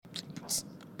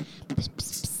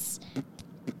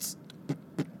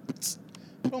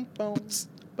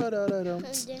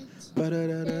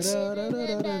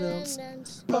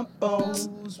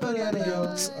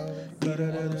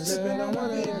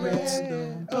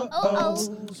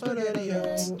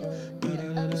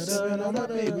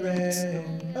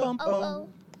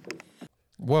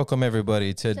Welcome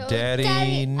everybody to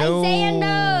Daddy Knows. Isaiah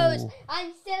knows.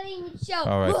 I'm selling show.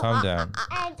 All right, calm down.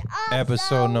 And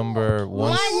Episode number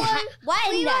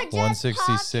 166.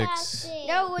 166.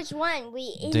 No, which one?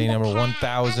 Day number we in the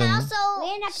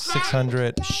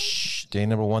 1,600. Shh. Day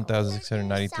number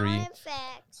 1,693.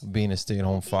 Being a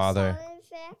stay-at-home father.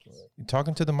 You're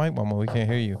talking to the mic, Mama. We can't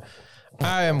hear you.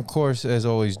 I am, of course, as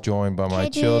always, joined by my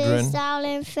children.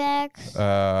 Silent facts. In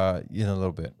a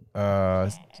little bit.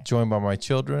 Joined by my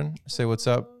children. Say what's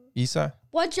up, Isa.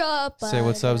 What's up? Say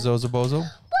what's up, Zozo Bozo.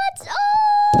 What's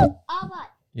up?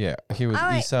 Yeah, here with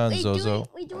Isa and Zozo.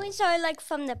 We're doing something like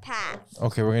from the past.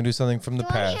 Okay, we're gonna do something from the Do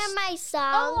you want past. to hear my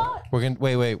song? We're gonna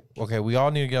wait. Okay, we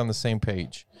all need to get on the same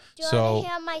page. Do you So want to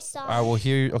hear my song? I will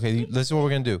hear you. Okay, listen what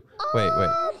we're gonna do. Wait.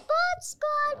 Bud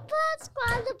squad,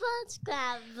 the bud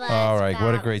squad. All right,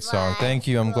 what a great song. Thank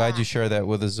you. I'm glad you shared that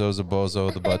with us, Zozo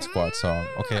Bozo, the Butt Squat song.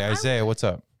 Okay, Isaiah, what's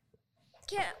up?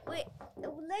 Wait,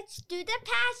 let's do the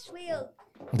pass wheel.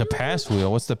 The pass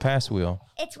wheel. What's the pass wheel?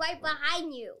 It's right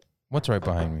behind you. What's right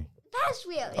behind me? Pass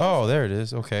wheel. Oh, there it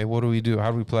is. Okay, what do we do?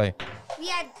 How do we play? We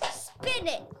had to spin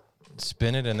it.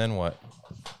 Spin it and then what?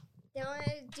 Then we're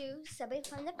going to do something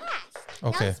from the past.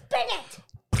 Okay. Now spin it.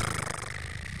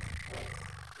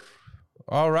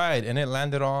 All right, and it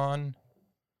landed on.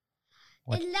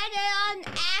 What? It landed on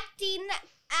acting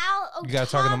out of You gotta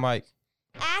talk in the mic.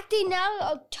 Acting out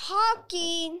of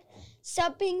talking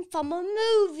something from a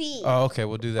movie. Oh, okay,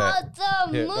 we'll do that. Of the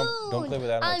Here, moon. don't play with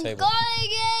that on the table. I'm going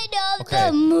get of Okay.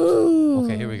 the moon.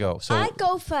 Okay, here we go. So I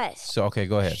go first. So, okay,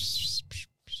 go ahead.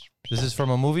 This is from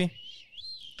a movie?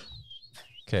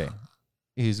 Okay.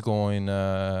 He's going,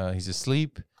 he's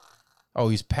asleep. Oh,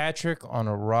 he's Patrick on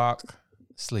a rock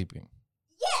sleeping.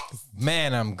 Yes.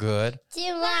 Man, I'm good.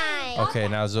 Do mine. Okay,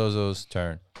 now Zozo's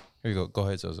turn. Here you go. Go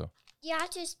ahead, Zozo. You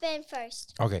have to spin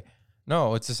first. Okay.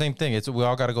 No, it's the same thing. We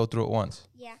all got to go through it once.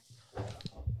 Yeah.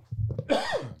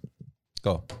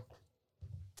 Go.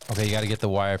 Okay, you got to get the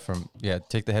wire from,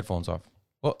 take the headphones off.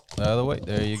 Oh, the other way.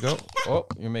 There you go. Oh,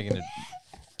 you're making it.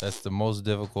 That's the most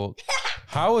difficult.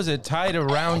 How is it tied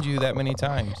around you that many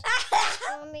times?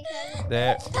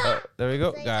 There we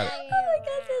go. Got it. Oh my God, that's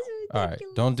ridiculous. All right,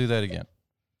 don't do that again.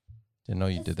 Didn't know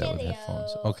you did that with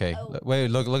headphones. Okay, wait,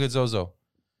 look at Zozo.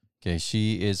 Okay,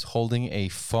 she is holding a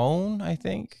phone, I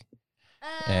think.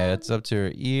 And it's up to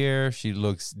her ear. She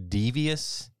looks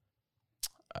devious.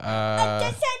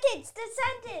 Descendants.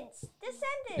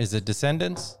 Is it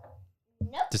Descendants?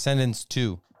 Nope. Descendants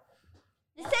 2.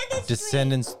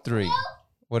 Descendants 3. Nope.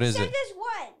 What is it? Descendants 1.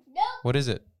 Nope. What is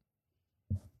it?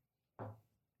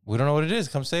 We don't know what it is.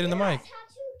 Come say it in the mic.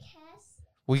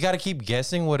 We got to keep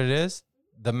guessing what it is.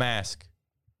 The Mask.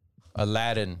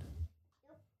 Aladdin.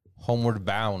 Nope. Homeward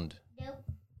Bound. Nope.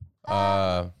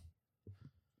 Uh,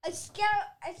 A scale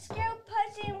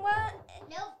person one.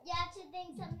 Nope. You have to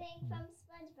think something from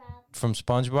SpongeBob. from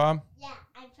SpongeBob? Yeah,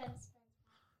 I'm from SpongeBob.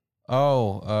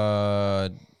 Oh,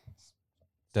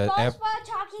 SpongeBob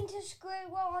talking to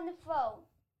Squidward on the phone.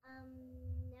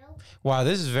 Nope. Wow,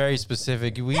 this is very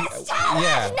specific. Yeah. Now. That's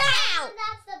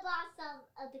the boss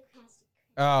of the Krusty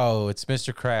Krab. Oh, it's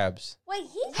Mr. Krabs. Wait,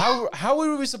 he's How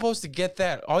were we supposed to get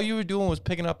that? All you were doing was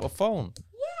picking up a phone.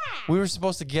 Yeah. We were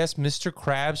supposed to guess Mr.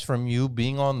 Krabs from you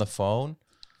being on the phone.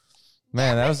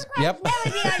 Man, that was yep. Never be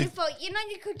on the phone. You know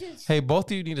you could do. Hey,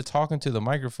 both of you need to talk into the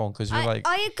microphone because you're like.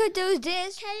 All you could do is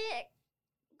this,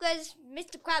 because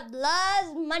Mr. Krab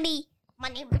loves money.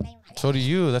 Money. So do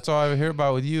you. That's all I ever hear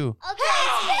about with you.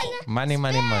 Okay. Money.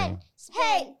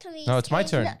 Hey, please. No, it's my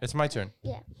turn. It's my turn.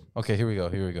 Yeah. Okay, here we go.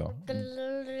 You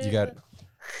got.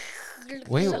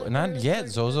 Wait, not yet,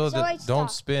 Zozo.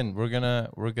 Don't spin. We're gonna.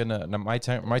 Now my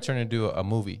turn. My turn to do a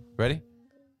movie. Ready?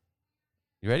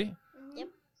 You ready? Yep.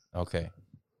 Okay.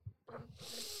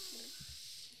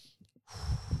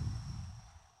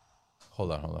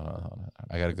 Hold on.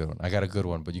 I got a good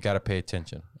one. But you gotta pay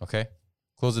attention. Okay.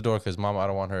 Close the door because Mama, I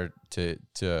don't want her to.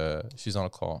 She's on a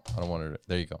call. I don't want her.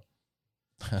 There you go.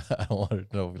 I don't want her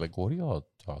to know. Like, what are y'all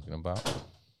talking about?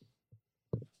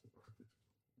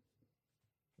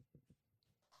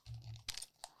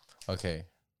 Okay.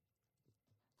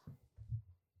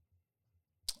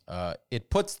 It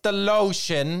puts the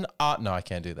lotion on. No, I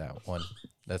can't do that one.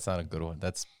 That's not a good one.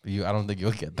 That's you. I don't think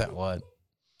you'll get that one.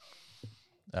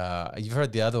 You've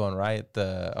heard the other one, right?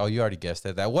 You already guessed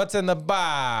it. That what's in the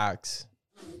box?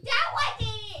 That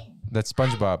wasn't it. That's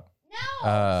SpongeBob. No.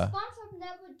 SpongeBob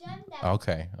never done that.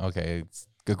 Okay. It's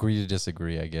agree to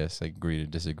disagree, I guess. Agree to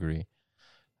disagree.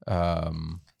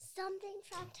 Something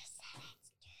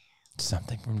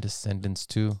Something from Descendants. from Descendants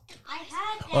 2. I had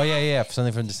that. Oh, yeah.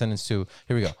 Something from Descendants 2.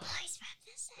 Here we go.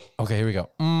 Okay, here we go.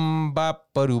 Bop,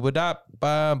 ba-doo, ba-dop,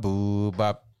 ba-boo,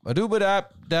 bop, ba-doo,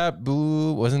 ba-dop, da,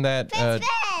 boo. Wasn't that? Ben.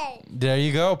 There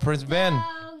you go, Prince Ben. No.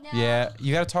 Yeah,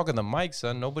 you got to talk in the mic,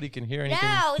 son. Nobody can hear anything.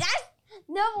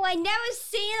 No, I never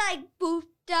see like boop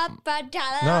da ba da.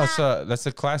 No, that's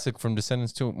a classic from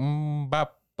Descendants 2.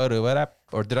 Bop, ba-doo, ba-dop.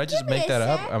 Or did I just Give me make a that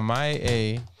up? sec. Am I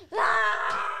a...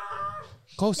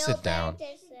 Go sit down.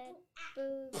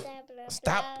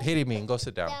 Stop hitting me and go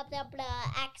sit down. Blah, blah,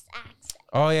 blah, X.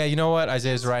 Oh, yeah, you know what?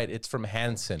 Isaiah's right. It's from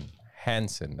Hanson.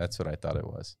 That's what I thought it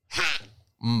was.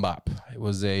 Mbop. It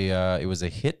was a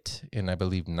hit in, I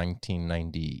believe,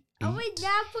 1998. Oh, wait,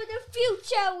 now for the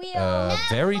future wheel.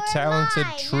 Very talented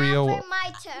trio Now for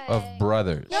my turn. of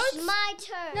brothers. It's my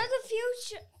turn. Not the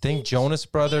future. Think Jonas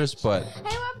Brothers, but I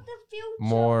want the future.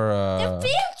 more The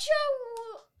future.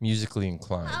 musically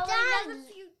inclined. I want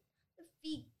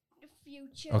the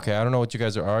future. Okay, I don't know what you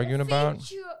guys are arguing about. The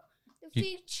You-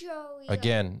 future wheel.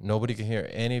 Again, nobody can hear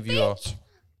any of you. All.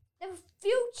 The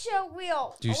future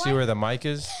wheel. Do you see where the mic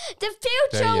is? The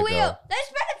future There you wheel. go. Let's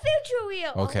play the future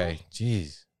wheel. Okay,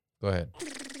 jeez. Go ahead.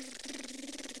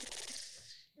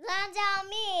 Land on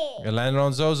me. It landed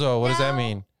on Zozo. What does that No.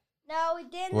 mean? No,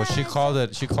 it didn't. Well, she called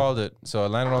it. So it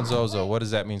landed on Zozo. What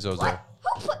does that mean, Zozo? What?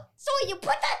 Who put? So you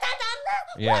put that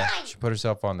on there? Yeah, Why? she put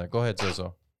herself on there. Go ahead,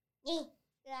 Zozo. Did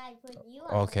I put you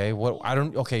on Okay,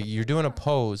 Okay, you're doing a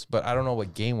pose, but I don't know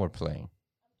what game we're playing.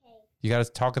 Okay. You got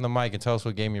to talk in the mic and tell us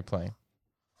what game you're playing.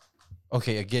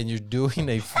 Okay, again, you're doing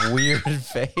a weird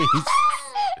face.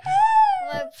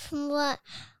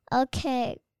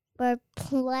 Okay, we're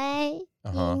playing.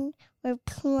 Uh-huh. We're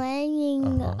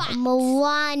playing Uh-huh.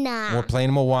 Moana. We're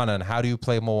playing Moana, and how do you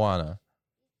play Moana?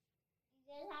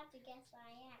 You just have to guess what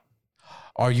I am.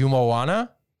 Are you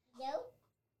Moana? Nope.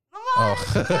 Oh.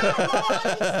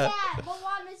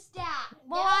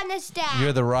 Moana's dad.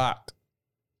 You're the Rock.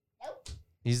 Nope.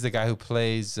 He's the guy who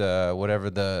plays whatever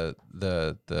the.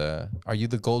 Are you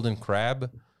the Golden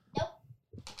Crab? Nope.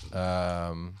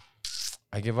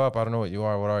 I give up. I don't know what you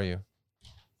are. What are you?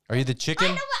 Are you the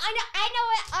chicken?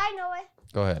 I know it.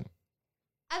 Go ahead.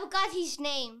 I forgot his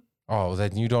name. Oh,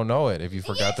 then you don't know it if you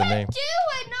forgot the name.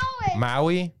 I know it.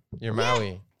 Maui? You're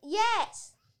Maui.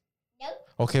 Yes. Nope.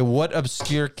 Okay, what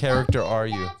obscure character are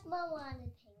you? That's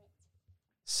Moana's parent.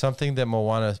 Something that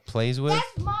Moana plays with? That's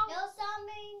something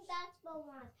that's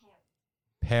Moana's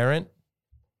Parent?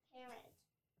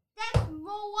 That's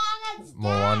Moana's dad.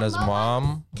 Moana's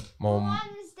mom?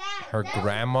 Moana's dad. Her That's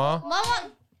grandma?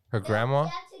 Moana. Her grandma?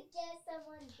 That's to guess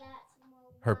someone that's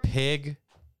Moana. Her pig?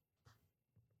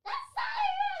 That's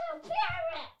not even a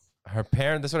parent. Her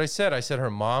parent? That's what I said. I said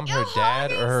her mom, her You're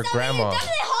dad, or holding her something. grandma. You're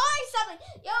definitely holding something.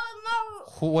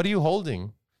 What are you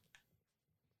holding?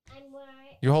 I'm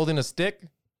wearing. You're holding a stick?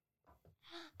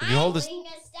 If you hold a holding a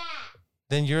staff.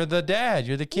 then you're the dad.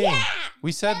 You're the king. Yeah.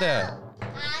 We said that. I'm the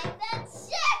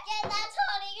chicken that's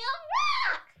holding a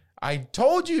rock. I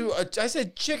told you. I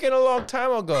said chicken a long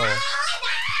time ago.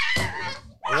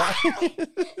 Why? Chicken.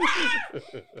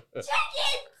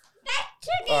 That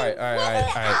chicken. All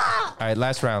right.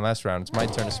 Last round. It's my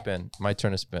turn to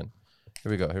spin.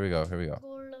 Here we go. Now for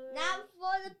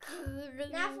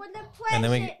the question.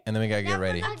 And then we gotta get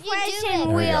ready. Question Here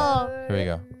we wheel. go. Here we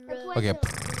go. Okay.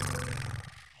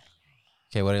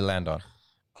 Okay, what did it land on?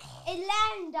 It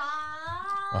landed on.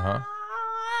 Uh-huh.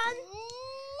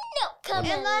 No, come on.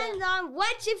 It landed on.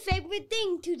 What's your favorite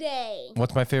thing today?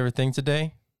 What's my favorite thing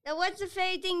today? Now, what's the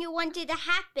favorite thing you wanted to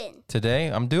happen? Today,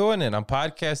 I'm doing it. I'm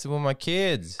podcasting with my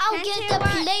kids. I'll get the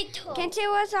plate. Can you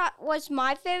tell what's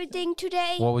my favorite thing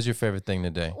today? What was your favorite thing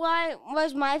today? What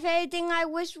was my favorite thing I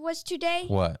wish was today?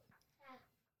 What?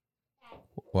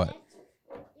 What?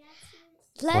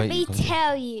 Let me Wait.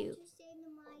 tell you.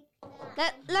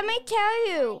 Let me tell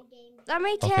you. Let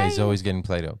me tell Okay, you. Zoe's getting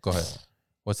Play-Doh. Go ahead.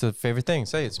 What's the favorite thing?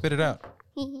 Say it. Spit it out.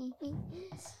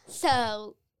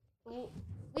 So,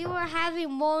 we were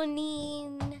having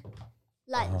morning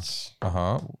lunch.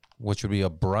 Uh-huh. Which would be a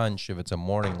brunch if it's a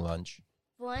morning lunch.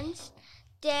 Once.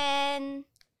 Then,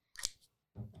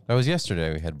 That was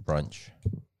yesterday. We had brunch.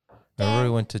 Remember we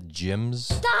went to Jim's?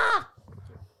 stop!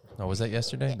 No, was that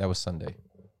yesterday? That was Sunday.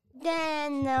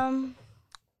 Then,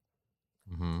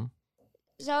 Mm-hmm.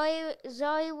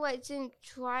 Zoe wasn't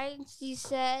trying. She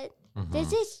said, Mm-hmm.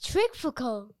 this is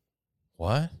difficult.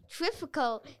 What?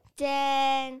 Difficult.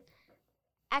 Then,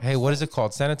 Hey, what is it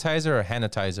called? Sanitizer or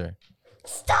sanitizer?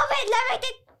 Stop it! Let me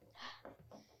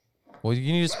get. Well,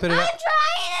 you need to spit it I'm out.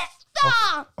 trying to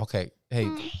Stop! Okay. Hey,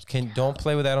 don't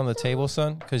play with that on the table,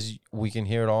 son, because we can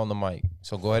hear it all on the mic.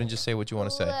 So go ahead and just say what you want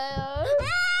to say.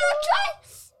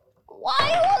 Why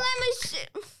won't let me sit?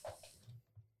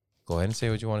 Go ahead and say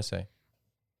what you want to say.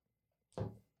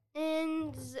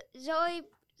 And Zoe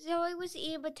was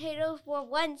eating potatoes for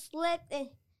one slip, and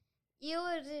you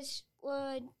were just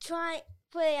trying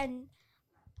put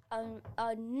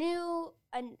a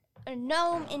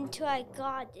gnome into a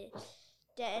garden.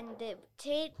 Then the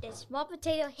small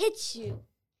potato hits you.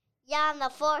 Yeah, on the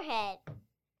forehead.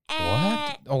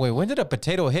 What? Oh wait, when did a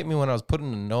potato hit me when I was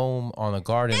putting a gnome on a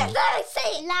garden? That's what I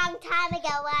say. Long time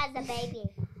ago when I was a baby.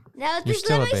 No, You're just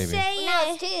still let a me baby. say it. When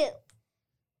I was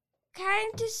 2.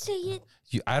 Can't just say it.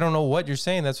 I don't know what you're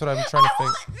saying. That's what I'm trying to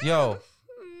figure. Yo,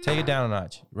 take it down a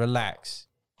notch. Relax.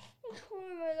 Oh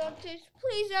my God,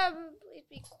 please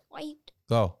be quiet.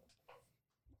 Go.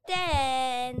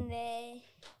 Then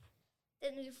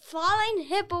the falling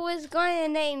hippo was going to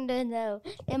name the no.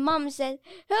 And Mom said,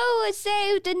 "Who would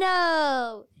save the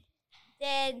no?"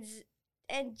 Then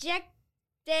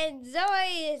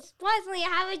Zoe is constantly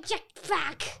have a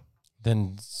jetpack.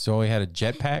 Then Zoe had a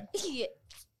jetpack? Yeah.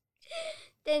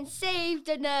 Then save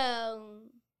the no.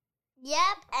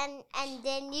 Yep, and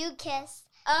then you kiss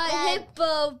a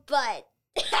hippo butt.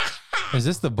 Is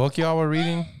this the book y'all were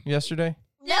reading yesterday?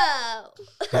 No.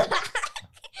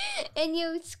 And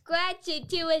you scratch it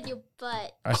too with your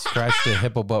butt. I scratched a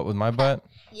hippo butt with my butt?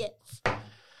 Yes.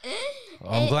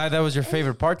 I'm glad that was your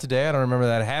favorite part today. I don't remember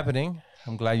that happening.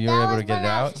 I'm glad you were able to get it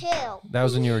out. That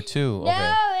was when you were 2. No, Okay.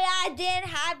 that didn't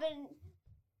happen.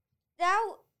 That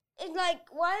is like,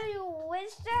 why do you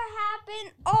wish that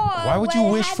happened? Or Why would you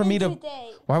wish for me to?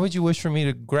 Today? Why would you wish for me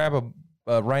to grab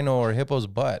a rhino or a hippo's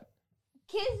butt?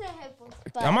 Kiss a hippo's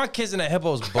butt. I'm not kissing a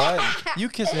hippo's butt. You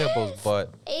kiss a hippo's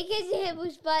butt. You kiss a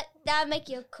hippo's butt, that'll make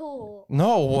you cool.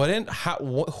 No, wouldn't.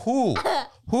 Who?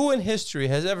 Who in history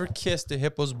has ever kissed a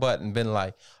hippo's butt and been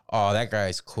like, "Oh, that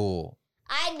guy's cool"?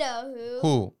 I know who.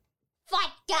 Who?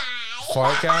 Fart guy.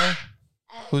 Fart guy?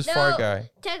 Who's no, fart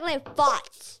guy? Technically,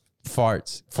 farts.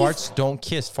 Farts don't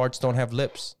kiss. Farts don't have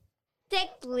lips.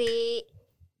 Technically,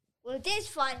 with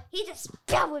this one, he's an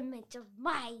experiment of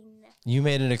mine. You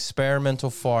made an experimental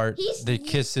fart that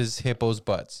kisses hippos'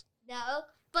 butts. No,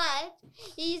 but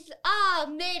he's all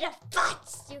made of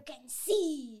farts. You can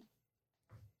see.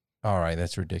 All right,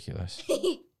 that's ridiculous.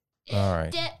 All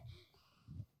right.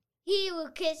 He will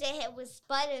kiss a hippo's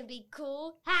butt and be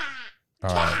cool. Ha!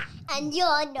 All right. And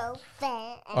you're no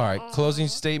fan. All right. Closing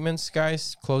statements,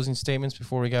 guys. Closing statements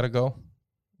before we gotta go.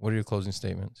 What are your closing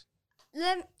statements?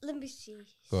 Let me see.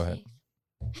 Go ahead.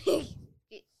 Okay.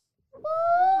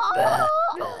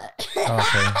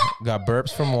 Got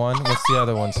burps from one. What's the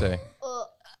other one say?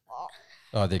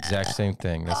 Oh, the exact same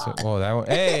thing. That's what, oh, that one.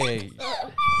 Hey,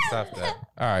 stop that.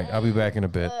 All right, I'll be back in a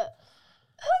bit.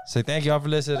 Say thank y'all for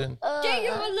listening. Thank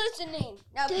you for listening.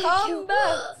 Now come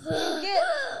back.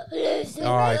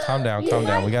 All right, calm down.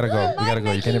 We gotta go.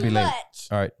 You're gonna be late.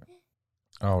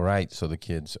 All right. So the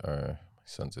kids are. My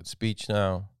son's at speech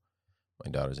now.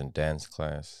 My daughter's in dance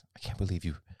class. I can't believe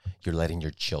you're letting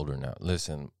your children out.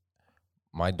 Listen,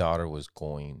 my daughter was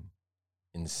going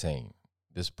insane.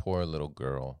 This poor little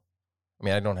girl. I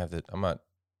mean, I don't have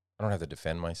to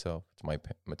defend myself.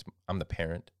 I'm the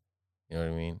parent. You know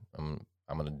what I mean? I'm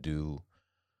gonna do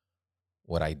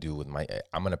what I do with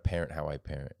I'm gonna parent how I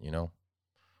parent, you know?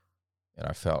 And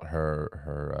I felt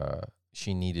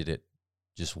she needed it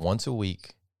just once a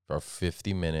week for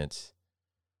 50 minutes.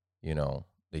 You know,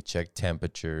 they check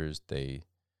temperatures. They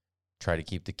try to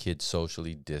keep the kids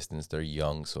socially distanced. They're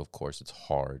young, so of course it's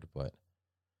hard. But,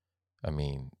 I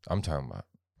mean, I'm talking about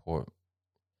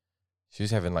she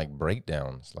was having like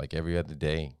breakdowns like every other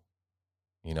day,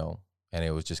 you know? And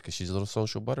it was just because she's a little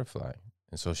social butterfly.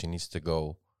 And so she needs to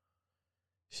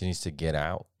get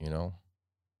out, you know?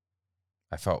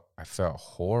 I felt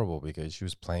horrible because she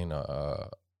was playing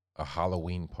a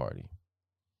Halloween party.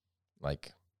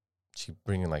 Like, she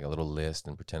bringing like a little list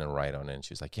and pretending to write on it. And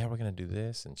she was like, yeah, we're going to do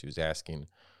this. And she was asking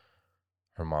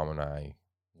her mom and I,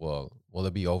 well, will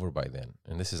it be over by then?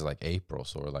 And this is like April.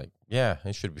 So we're like, yeah,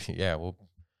 it should be. Yeah, well,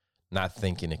 not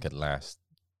thinking it could last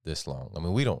this long. I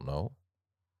mean, we don't know.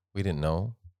 We didn't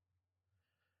know.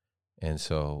 And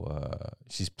so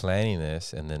she's planning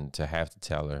this, and then to have to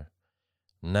tell her,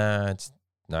 nah, it's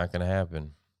not going to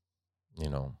happen. You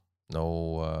know,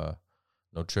 no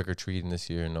trick-or-treating this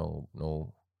year.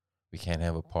 No, we can't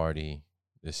have a party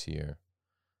this year.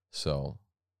 So,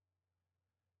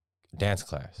 dance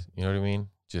class, you know what I mean?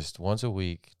 Just once a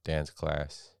week, dance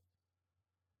class.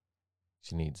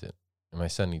 She needs it. And my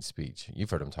son needs speech.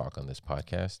 You've heard him talk on this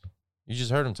podcast. You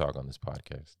just heard him talk on this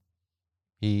podcast.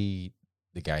 The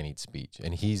guy needs speech,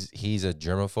 and he's a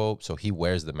germaphobe, so he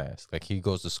wears the mask. Like, he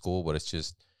goes to school, but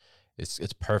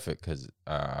it's perfect because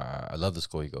I love the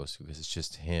school he goes to because it's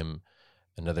just him,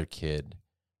 another kid,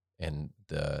 and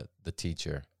the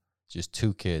teacher, just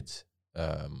two kids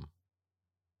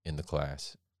in the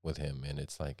class with him. And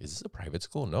it's like, is this a private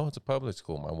school? No, it's a public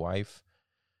school. My wife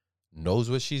knows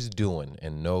what she's doing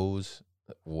and knows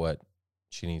what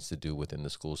she needs to do within the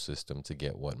school system to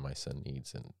get what my son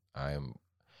needs, and I am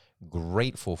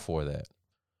grateful for that.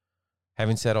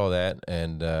 Having said all that,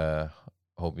 and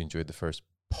hope you enjoyed the first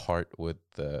part with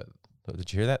the.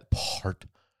 Did you hear that part? Did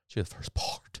you hear the first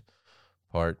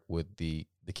part with the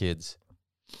kids?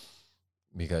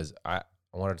 Because I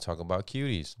wanted to talk about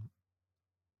Cuties.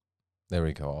 There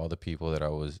we go. All the people that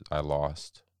I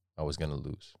lost, I was gonna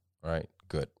lose. All right,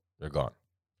 good. They're gone.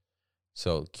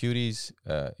 So Cuties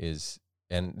is,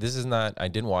 and this is not. I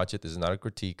didn't watch it. This is not a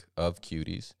critique of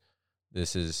Cuties.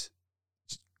 This is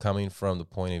coming from the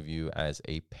point of view as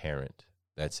a parent.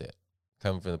 That's it.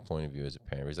 Coming from the point of view as a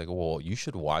parent. He's like, well, you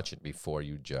should watch it before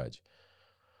you judge.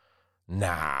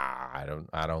 Nah, I don't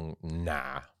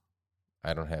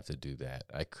have to do that.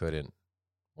 I couldn't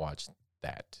watch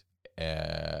that.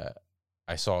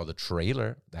 I saw the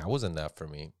trailer. That was enough for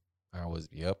me. I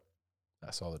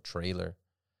saw the trailer.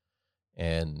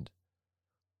 And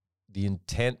the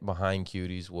intent behind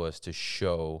Cuties was to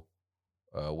show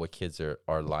what kids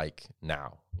are like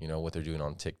now, what they're doing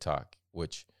on TikTok,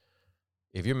 which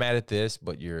if you're mad at this,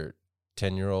 but your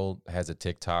 10-year-old has a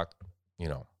TikTok,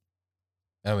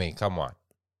 I mean, come on,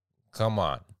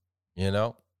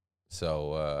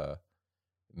 So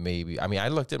maybe, I mean, I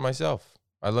looked at myself.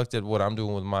 I looked at what I'm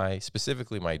doing with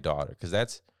specifically my daughter, because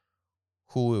that's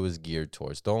who it was geared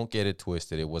towards. Don't get it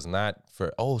twisted. It was not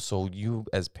for, so you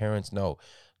as parents know.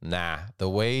 Nah, the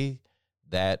way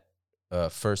that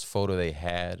first photo they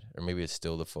had, or maybe it's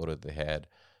still the photo they had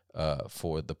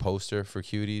for the poster for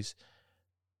Cuties,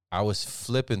 I was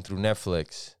flipping through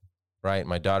Netflix, right?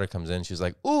 My daughter comes in. She's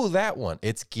like, ooh, that one.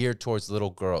 It's geared towards little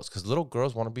girls because little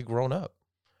girls want to be grown up.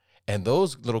 And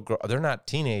those little girls, they're not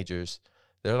teenagers.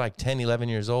 They're like 10, 11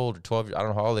 years old or 12. I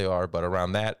don't know how old they are, but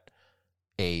around that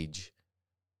age,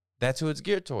 that's who it's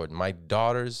geared toward. My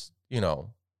daughter's,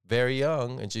 very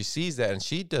young, and she sees that, and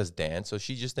she does dance, so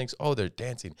she just thinks, oh, they're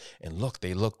dancing, and look,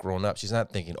 they look grown up. She's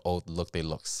not thinking, oh, look, they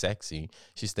look sexy.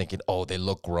 She's thinking, oh, they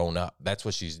look grown up. That's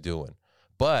what she's doing.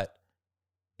 But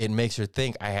it makes her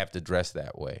think I have to dress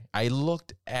that way. I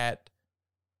looked at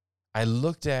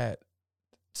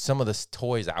some of the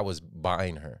toys I was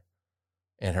buying her,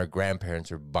 and her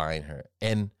grandparents were buying her,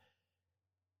 and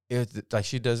it's like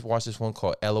she does watch this one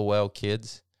called LOL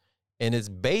Kids, and it's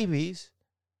babies.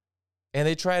 And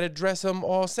they try to dress them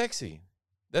all sexy.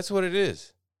 That's what it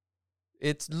is.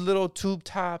 It's little tube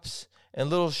tops and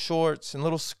little shorts and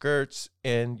little skirts.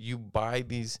 And you buy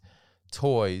these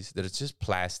toys that it's just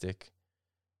plastic,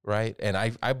 right? And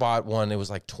I bought one. It was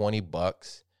like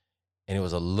 $20. And it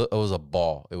was a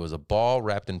ball. It was a ball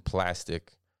wrapped in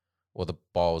plastic. Well, the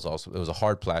ball was it was a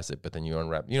hard plastic, but then you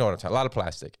unwrap, what I'm talking, a lot of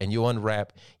plastic. And you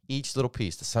unwrap each little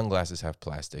piece. The sunglasses have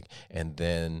plastic. And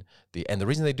then the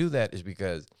reason they do that is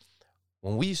because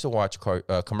when we used to watch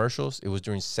commercials, it was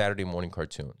during Saturday morning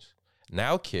cartoons.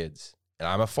 Now kids, and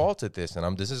I'm at fault at this,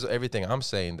 and this is everything I'm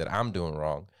saying that I'm doing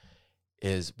wrong,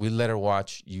 is we let her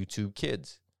watch YouTube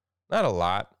Kids. Not a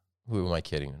lot. Who am I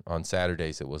kidding? On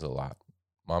Saturdays, it was a lot.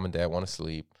 Mom and Dad want to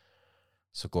sleep,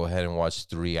 so go ahead and watch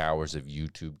 3 hours of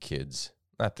YouTube Kids.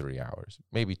 Not 3 hours,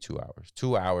 maybe 2 hours.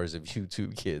 2 hours of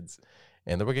YouTube Kids.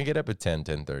 And then we're going to get up at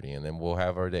 10:30, and then we'll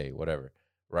have our day, whatever,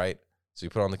 right? So you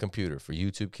put on the computer for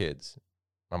YouTube Kids.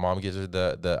 My mom gives her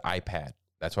the iPad.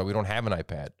 That's why we don't have an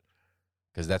iPad,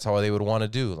 because that's how they would want to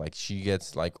do. Like, she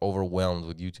gets like overwhelmed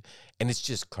with YouTube, and it's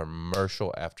just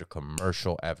commercial after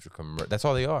commercial after commercial. That's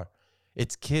all they are.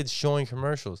 It's kids showing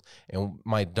commercials. And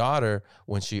my daughter,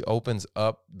 when she opens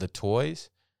up the toys,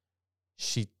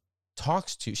 she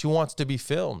talks to you. She wants to be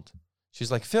filmed.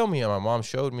 She's like, film me. And my mom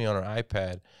showed me on her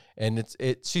iPad, and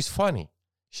she's funny.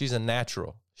 She's a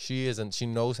natural. She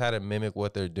knows how to mimic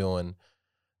what they're doing.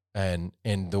 And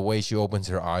the way she opens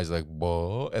her eyes, like,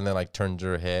 whoa, and then like turns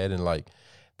her head, and like,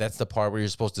 that's the part where you're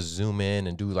supposed to zoom in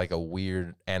and do like a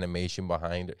weird animation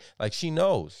behind it. Like, she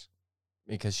knows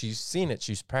because she's seen it.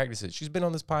 She's practiced it. She's been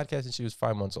on this podcast since she was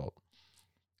 5 months old.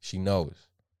 She knows.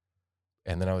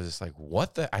 And then I was just like,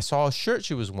 what I saw a shirt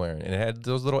she was wearing, and it had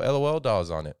those little LOL dolls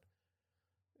on it.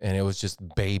 And it was just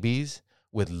babies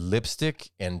with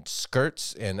lipstick and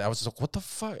skirts. And I was just like, what the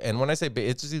fuck? And when I say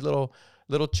it's just these little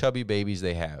chubby babies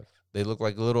they have. They look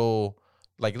like little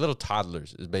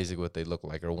toddlers is basically what they look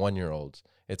like, or 1-year-olds.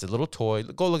 It's a little toy.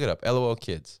 Go look it up. LOL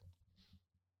Kids.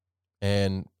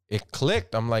 And it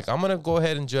clicked. I'm like, I'm going to go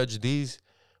ahead and judge these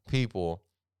people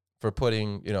for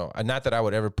putting, you know, not that I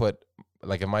would ever put,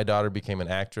 like if my daughter became an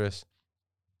actress,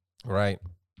 right?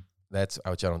 That's,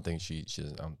 which I don't think she's,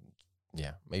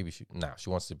 yeah, maybe she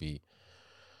wants to be,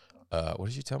 what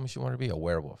did she tell me she wanted to be? A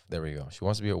werewolf. There we go. She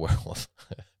wants to be a werewolf.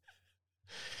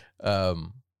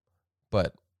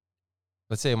 But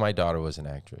let's say my daughter was an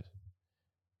actress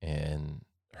and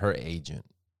her agent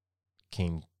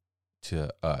came to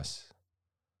us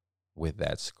with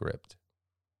that script.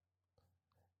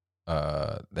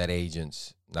 That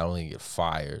agent's not only get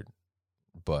fired,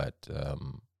 but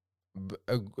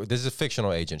this is a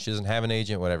fictional agent. She doesn't have an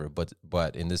agent, whatever.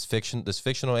 But in this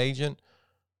fictional agent,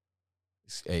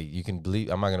 hey, you can bleep.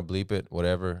 I'm not gonna bleep it.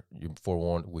 Whatever. You're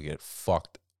forewarned. We get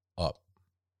fucked up.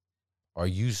 Are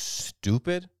you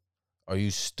stupid? Are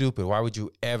you stupid? Why would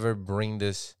you ever bring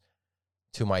this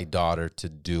to my daughter to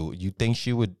do? You think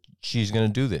she's gonna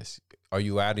do this? Are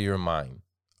you out of your mind?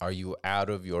 Are you out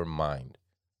of your mind?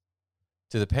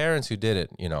 To the parents who did it,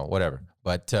 you know, whatever.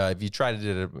 But if you try to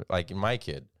do it like my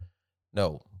kid,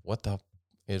 no, what the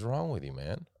is wrong with you,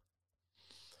 man?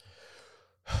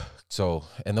 So,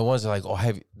 and the ones that are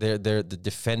like, they're the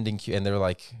defending, and they're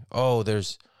like, oh,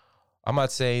 I'm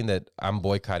not saying that I'm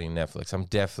boycotting Netflix. I'm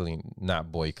definitely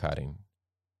not boycotting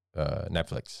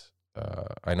Netflix.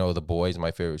 I know The Boys,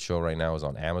 my favorite show right now, is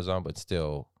on Amazon, but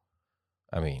still,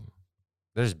 I mean,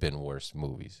 there's been worse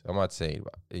movies. I'm not saying,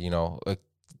 you know,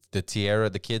 the Tiara,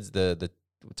 the kids, the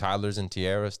toddlers and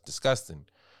tiaras, disgusting.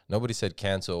 Nobody said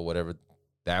cancel whatever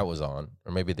that was on,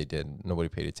 or maybe they did. Nobody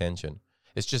paid attention.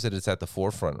 It's just that it's at the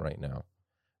forefront right now.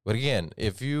 But again,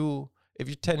 if your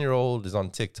 10-year-old is on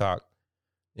TikTok,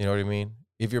 you know what I mean?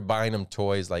 If you're buying them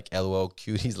toys like LOL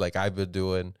Cuties, like I've been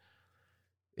doing,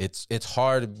 it's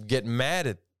hard to get mad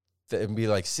at and be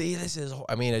like, see,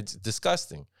 it's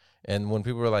disgusting. And when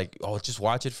people were like, oh, just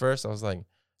watch it first, I was like,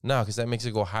 no, because that makes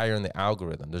it go higher in the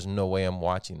algorithm. There's no way I'm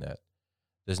watching that.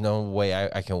 There's no way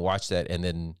I can watch that and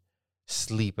then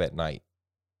sleep at night,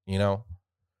 you know?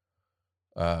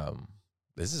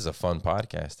 This is a fun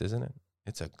podcast, isn't it?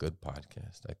 It's a good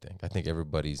podcast, I think. I think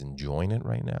everybody's enjoying it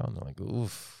right now. And they're like,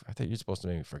 oof, I thought you're supposed to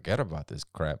maybe forget about this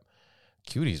crap.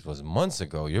 Cuties was months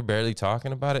ago. You're barely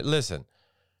talking about it. Listen,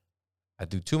 I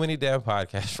do too many damn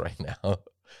podcasts right now.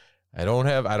 I don't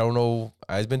know.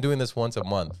 I've been doing this once a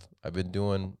month. I've been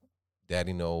doing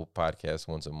Daddy No podcast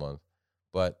once a month.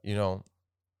 But, you know,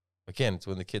 again, it's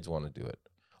when the kids want to do it.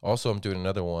 Also, I'm doing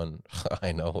another one.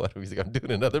 I know. What do we think? I'm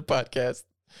doing another podcast.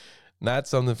 Not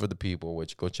something for the people,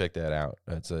 which go check that out.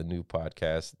 It's a new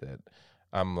podcast that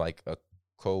I'm like a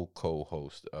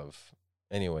co-host of.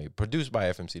 Anyway, produced by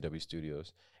FMCW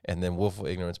Studios. And then Willful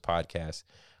Ignorance podcast,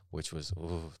 which was,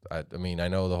 I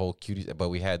know the whole Cuties, but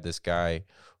we had this guy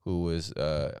who was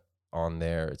on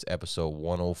there. It's episode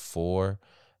 104.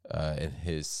 And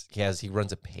he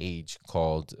runs a page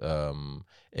called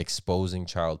Exposing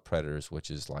Child Predators, which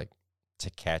is like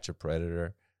To Catch a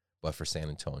Predator, but for San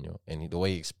Antonio. And the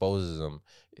way he exposes them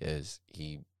is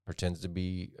he pretends to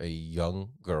be a young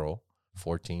girl,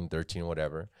 14, 13,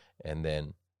 whatever, and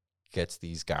then gets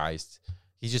these guys.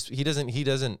 He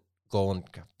doesn't go and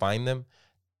find them.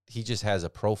 He just has a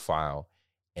profile,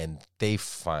 and they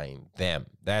find them.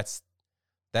 That's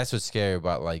what's scary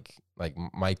about like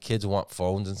my kids want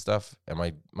phones and stuff, and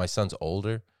my son's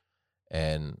older,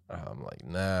 and I'm like,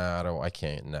 nah, I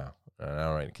can't, no.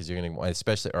 All right, because you're gonna,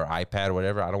 especially or iPad or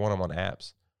whatever. I don't want them on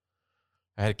apps.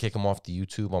 I had to kick him off the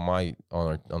YouTube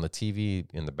on the TV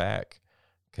in the back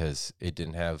because it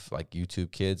didn't have like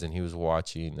YouTube Kids, and he was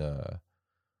watching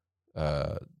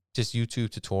just YouTube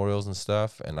tutorials and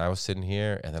stuff. And I was sitting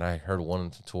here, and then I heard one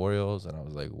of the tutorials, and I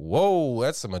was like, whoa,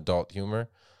 that's some adult humor.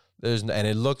 And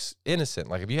it looks innocent.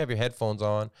 Like if you have your headphones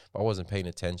on, if I wasn't paying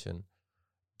attention,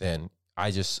 then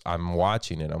I'm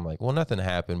watching it. I'm like, well, nothing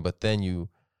happened. But then you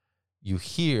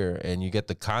hear and you get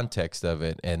the context of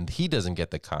it, and he doesn't get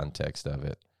the context of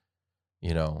it,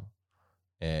 you know.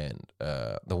 And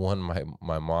the one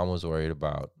my mom was worried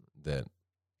about, that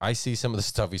I see some of the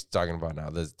stuff he's talking about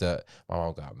now. My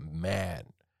mom got mad.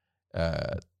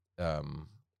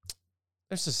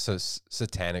 There's just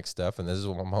satanic stuff, and this is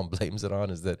what my mom blames it on,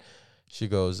 is that she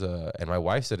goes, and my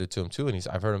wife said it to him too, and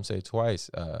I've heard him say it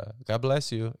twice, God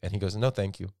bless you, and he goes, no,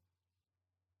 thank you.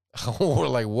 We're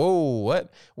like, whoa,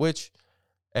 what? Which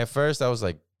at first I was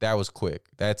like, that was quick.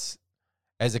 That's,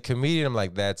 as a comedian, I'm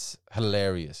like, that's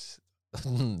hilarious.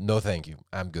 No, thank you.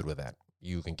 I'm good with that.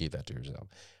 You can keep that to yourself.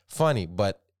 Funny,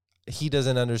 but he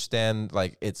doesn't understand,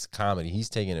 like, it's comedy. He's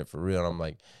taking it for real. And I'm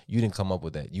like, you didn't come up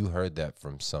with that. You heard that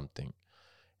from something.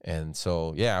 And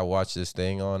so, yeah, I watched this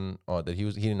thing on that he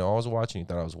didn't know I was watching. He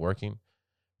thought I was working.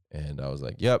 And I was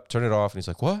like, yep, turn it off. And he's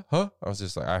like, what? Huh? I was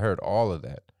just like, I heard all of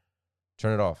that.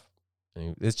 Turn it off.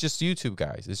 And it's just YouTube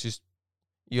guys. It's just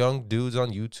young dudes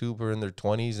on YouTube who are in their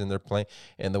 20s and they're playing,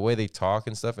 and the way they talk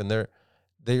and stuff, and they're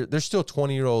still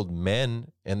 20-year-old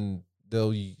men, and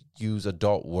they'll use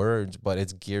adult words, but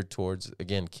it's geared towards,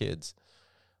 again, kids.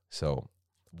 So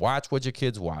watch what your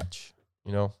kids watch.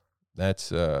 You know, that's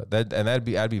that, and I'd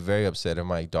be very upset if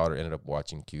my daughter ended up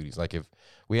watching Cuties. Like if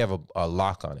we have a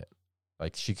lock on it,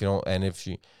 like she can only, and if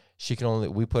she can only,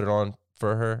 we put it on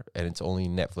for her, and it's only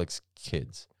Netflix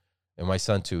Kids. And my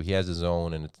son too, he has his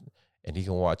own, and he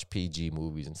can watch PG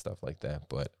movies and stuff like that.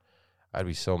 But I'd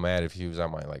be so mad if he was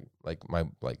on my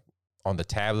like on the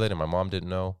tablet and my mom didn't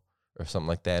know or something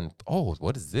like that. And oh,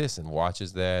 what is this? And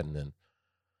watches that, and then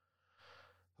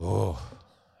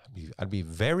I'd be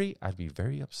very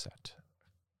upset.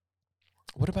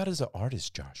 What about as an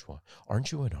artist, Joshua?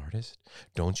 Aren't you an artist?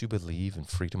 Don't you believe in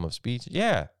freedom of speech?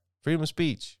 Yeah, freedom of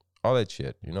speech, all that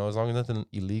shit. You know, as long as nothing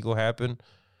illegal happened,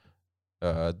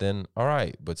 then all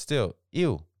right. But still,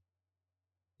 ew,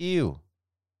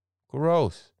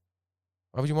 gross.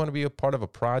 Why would you want to be a part of a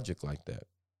project like that?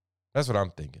 That's what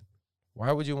I'm thinking.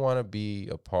 Why would you want to be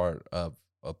a part of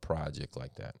a project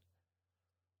like that?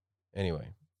 Anyway,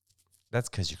 that's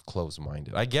because you're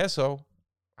closed-minded. I guess so.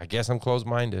 I guess I'm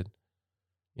closed-minded.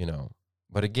 You know,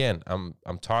 but again, I'm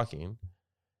talking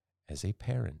as a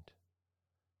parent,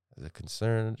 as a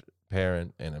concerned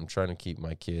parent, and I'm trying to keep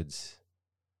my kids.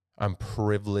 I'm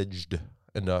privileged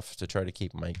enough to try to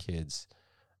keep my kids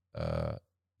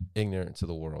ignorant to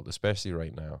the world, especially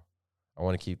right now. I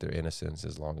want to keep their innocence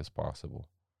as long as possible,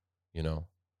 you know.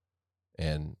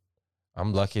 And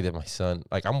I'm lucky that my son,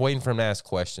 like, I'm waiting for him to ask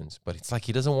questions, but it's like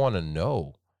he doesn't want to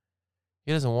know.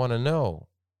 He doesn't want to know.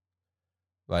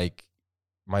 Like,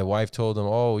 my wife told him,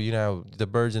 oh, you know, the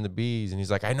birds and the bees. And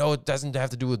he's like, I know it doesn't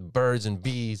have to do with birds and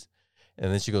bees.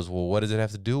 And then she goes, well, what does it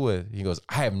have to do with? He goes,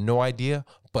 I have no idea,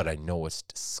 but I know it's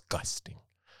disgusting.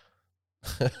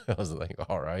 I was like,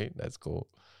 all right, that's cool.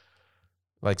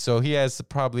 Like, so he has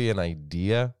probably an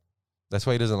idea. That's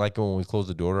why he doesn't like it when we close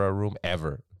the door to our room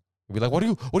ever. He'll be like, what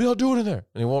are y'all doing in there?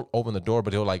 And he won't open the door,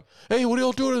 but he'll like, hey, what are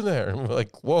y'all doing in there? And we're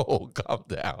like, whoa, calm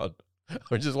down.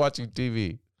 We're just watching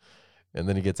TV. And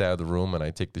then he gets out of the room and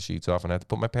I take the sheets off and I have to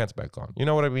put my pants back on. You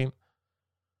know what I mean?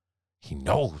 He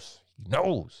knows. He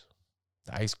knows.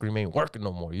 The ice cream ain't working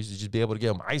no more. You should just be able to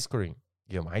give him ice cream.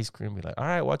 Give him ice cream. Be like, all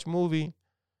right, watch a movie.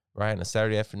 Right, on a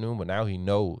Saturday afternoon. But now he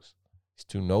knows. He's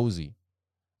too nosy.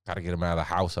 Got to get him out of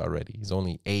the house already. He's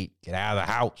only 8. Get out of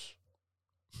the house.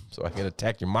 So I can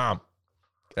attack your mom.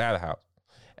 Get out of the house.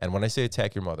 And when I say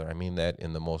attack your mother, I mean that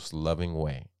in the most loving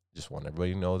way. Just want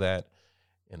everybody to know that.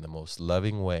 In the most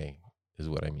loving way is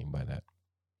what I mean by that.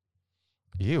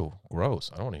 Ew,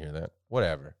 gross. I don't want to hear that.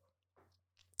 Whatever.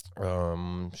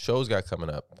 Shows got coming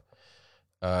up.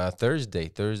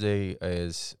 Thursday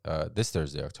is this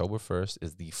Thursday, October 1st,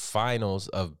 is the finals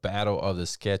of Battle of the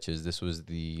Sketches. This was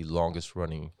the longest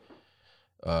running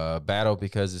battle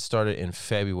because it started in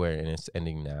February and it's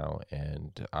ending now.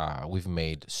 And we've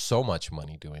made so much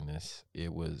money doing this.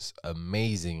 It was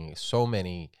amazing. So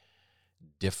many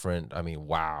different, I mean,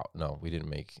 wow. No, we didn't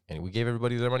make any. We gave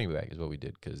everybody their money back is what we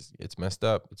did because it's messed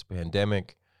up. It's a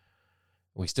pandemic.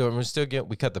 We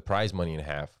cut the prize money in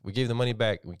half. We gave the money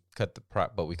back. We cut the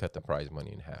prize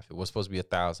money in half. It was supposed to be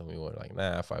 1,000. We were like,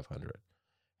 nah, 500.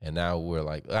 And now we're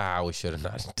like, we should have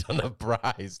not done a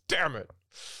prize. Damn it.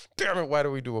 Why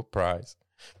do we do a prize?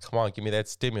 Come on, give me that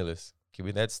stimulus. Give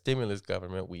me that stimulus,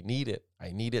 government. We need it.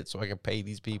 I need it so I can pay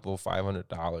these people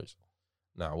 $500.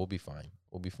 No, we'll be fine.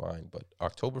 But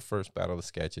October 1st, Battle of the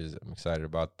Sketches. I'm excited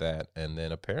about that. And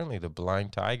then apparently the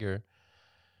Blind Tiger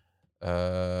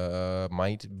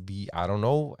might be, I don't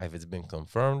know if it's been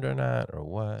confirmed or not or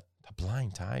what. The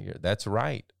Blind Tiger. That's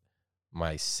right.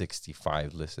 My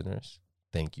 65 listeners.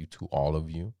 Thank you to all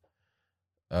of you.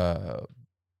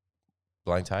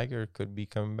 Blind Tiger could be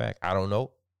coming back. I don't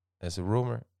know. That's a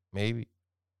rumor. Maybe.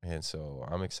 And so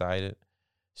I'm excited.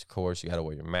 Of course, you got to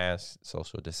wear your mask.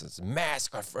 Social distance.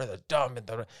 Masks are for the dumb.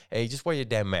 Hey, just wear your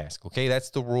damn mask, okay? That's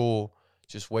the rule.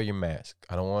 Just wear your mask.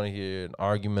 I don't want to hear an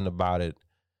argument about it.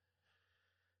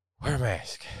 Wear a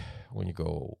mask when you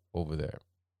go over there.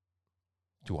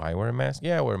 Do I wear a mask?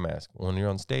 Yeah, I wear a mask. When you're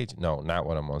on stage? No, not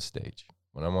when I'm on stage.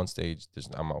 When I'm on stage,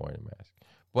 I'm not wearing a mask.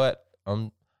 But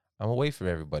I'm away from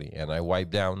everybody, and I wipe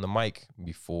down the mic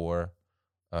before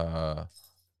I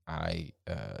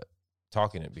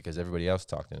talk in it because everybody else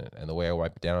talked in it. And the way I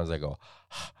wipe it down is I go,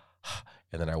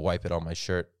 and then I wipe it on my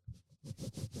shirt,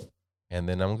 and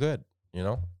then I'm good. You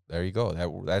know, there you go.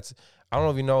 That's I don't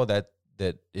know if you know that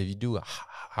if you do a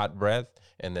hot breath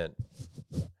and then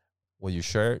with your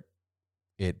shirt,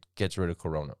 it gets rid of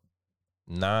corona.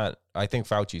 I think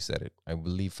Fauci said it. I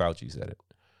believe Fauci said it.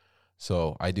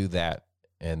 So I do that,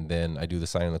 and then I do the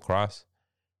sign of the cross,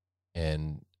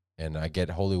 and I get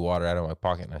holy water out of my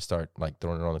pocket, and I start like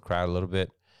throwing it on the crowd a little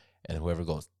bit, and whoever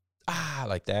goes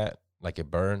like that, like it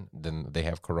burned, then they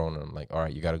have corona. I'm like, all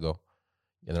right, you got to go.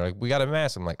 And they're like, we got a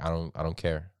mask. I'm like, I don't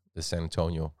care. This is San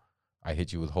Antonio. I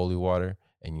hit you with holy water,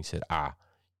 and you said,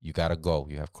 you got to go.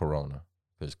 You have corona,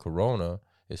 because corona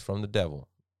is from the devil.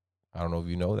 I don't know if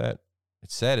you know that.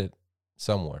 It said it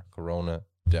somewhere. Corona,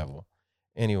 devil.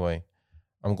 Anyway,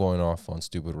 I'm going off on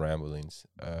stupid ramblings.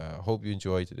 Hope you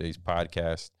enjoyed today's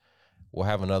podcast. We'll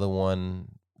have another one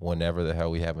whenever the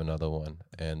hell we have another one.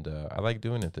 And I like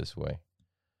doing it this way.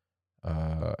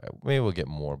 Maybe we'll get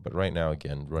more, but right now,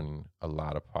 again, running a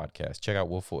lot of podcasts. Check out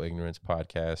Willful Ignorance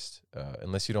podcast.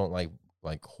 Unless you don't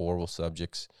like horrible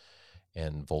subjects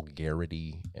and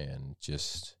vulgarity and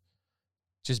just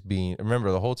being,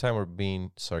 remember, the whole time we're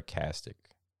being sarcastic.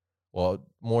 Well,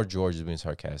 more George is being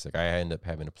sarcastic. I end up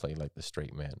having to play like the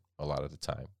straight man a lot of the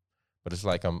time. But it's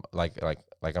like I'm like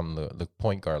I'm the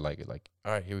point guard, like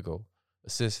all right, here we go.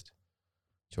 Assist.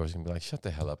 George's gonna be like, shut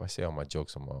the hell up. I say all my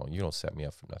jokes on my own. You don't set me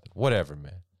up for nothing. Whatever,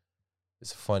 man.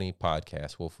 It's a funny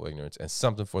podcast, Willful Ignorance, and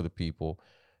something for the people,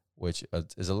 which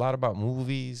is a lot about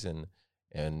movies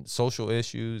and social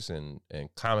issues and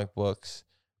comic books.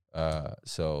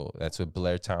 So that's with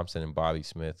Blair Thompson and Bobby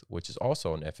Smith, which is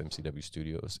also on FMCW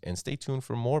Studios. And stay tuned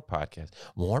for more podcasts.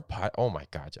 Oh my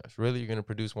God, Josh, really? You're going to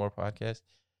produce more podcasts?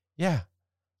 Yeah,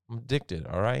 I'm addicted.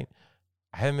 All right.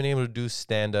 I haven't been able to do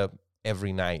stand up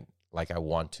every night like I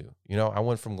want to. You know, I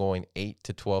went from going 8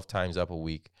 to 12 times up a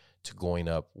week to going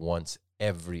up once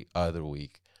every other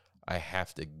week. I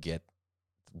have to get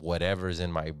whatever's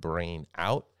in my brain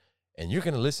out, and you're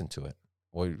going to listen to it.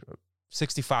 Or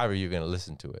 65 of you are going to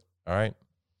listen to it. All right.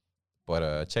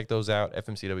 But check those out,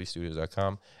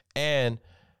 fmcwstudios.com. And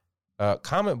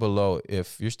comment below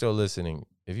if you're still listening.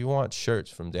 If you want shirts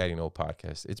from Daddy No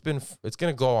Podcast, it's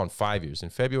going to go on 5 years. In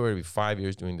February, it'll be 5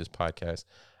 years doing this podcast.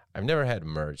 I've never had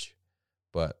merch,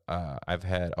 but I've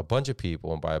had a bunch of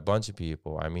people, and by a bunch of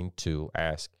people, I mean 2,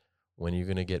 ask, when are you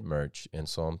going to get merch? And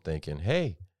so I'm thinking,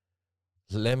 hey,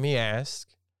 let me ask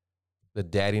the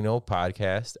Daddy No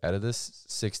Podcast out of this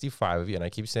 65 of you. And I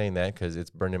keep saying that because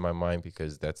it's burned in my mind,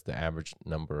 because that's the average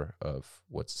number of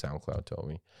what SoundCloud told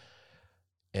me.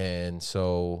 And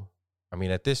so, I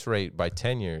mean, at this rate, by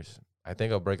 10 years, I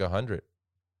think I'll break 100.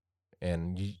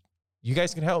 And you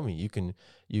guys can help me. You can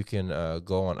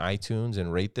go on iTunes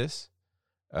and rate this.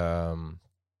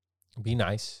 Be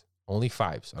nice. Only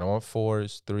 5s. I don't want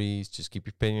 4s, 3s. Just keep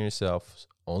your opinion yourself.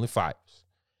 Only 5s.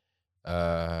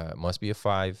 Must be a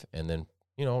 5. And then,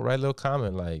 write a little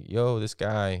comment like, yo, this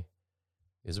guy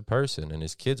is a person and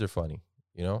his kids are funny.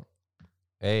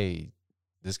 Hey,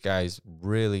 this guy's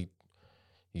really,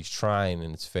 he's trying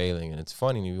and it's failing and it's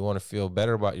funny. And if you want to feel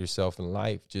better about yourself in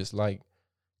life, just like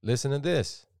listen to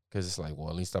this. Because it's like, well,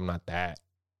 at least I'm not that,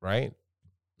 right?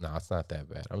 No, it's not that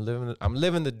bad. I'm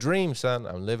living the dream, son.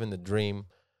 I'm living the dream.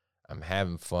 I'm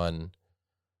having fun.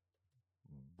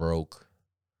 Broke.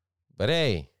 But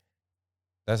hey,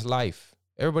 that's life.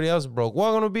 Everybody else is broke.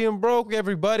 Welcome to being broke,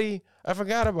 everybody. I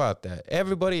forgot about that.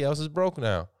 Everybody else is broke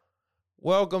now.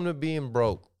 Welcome to being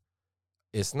broke.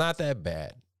 It's not that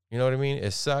bad. You know what I mean?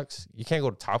 It sucks. You can't go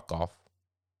to Top Golf.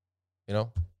 There's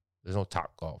no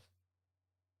Top Golf.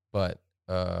 But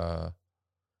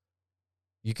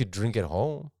you could drink at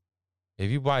home.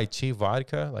 If you buy cheap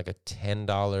vodka, like a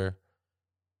 $10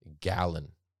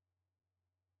 gallon,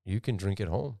 you can drink at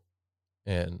home.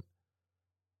 And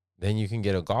then you can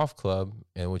get a golf club.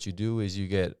 And what you do is you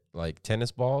get like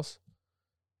tennis balls,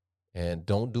 and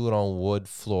don't do it on wood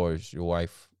floors. Your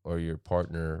wife or your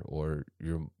partner or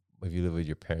if you live with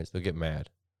your parents, they'll get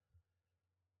mad.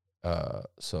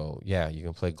 So yeah, you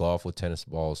can play golf with tennis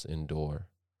balls indoor.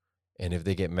 And if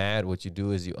they get mad, what you do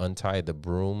is you untie the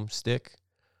broom stick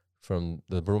from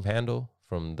the broom handle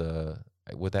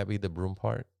would that be the broom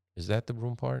part? Is that the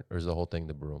broom part, or is the whole thing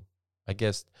the broom? I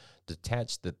guess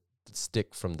detach the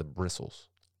stick from the bristles.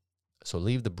 So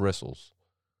leave the bristles,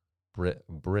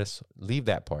 leave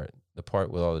that part, the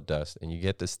part with all the dust, and you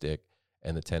get the stick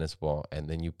and the tennis ball, and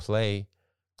then you play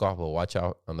golf. But watch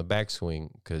out on the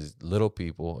backswing, because little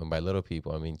people, and by little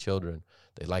people I mean children,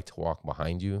 they like to walk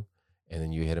behind you, and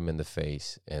then you hit them in the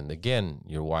face. And again,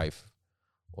 your wife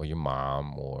or your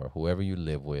mom or whoever you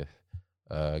live with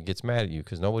gets mad at you,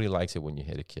 because nobody likes it when you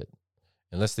hit a kid,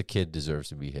 unless the kid deserves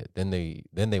to be hit. Then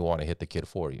they want to hit the kid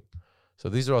for you. So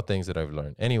these are all things that I've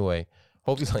learned. Anyway,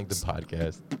 hope you like the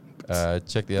podcast.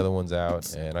 Check the other ones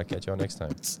out, and I'll catch y'all next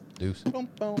time. Deuce.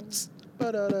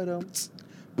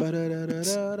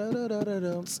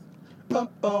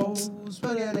 Uh-oh,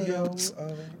 spaghetti-o.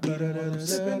 Eating while I'm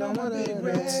sipping on my big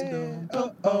red.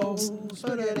 Uh-oh,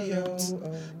 spaghetti-o.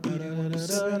 Eating while I'm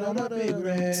sipping on my big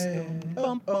red.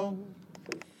 Uh-oh.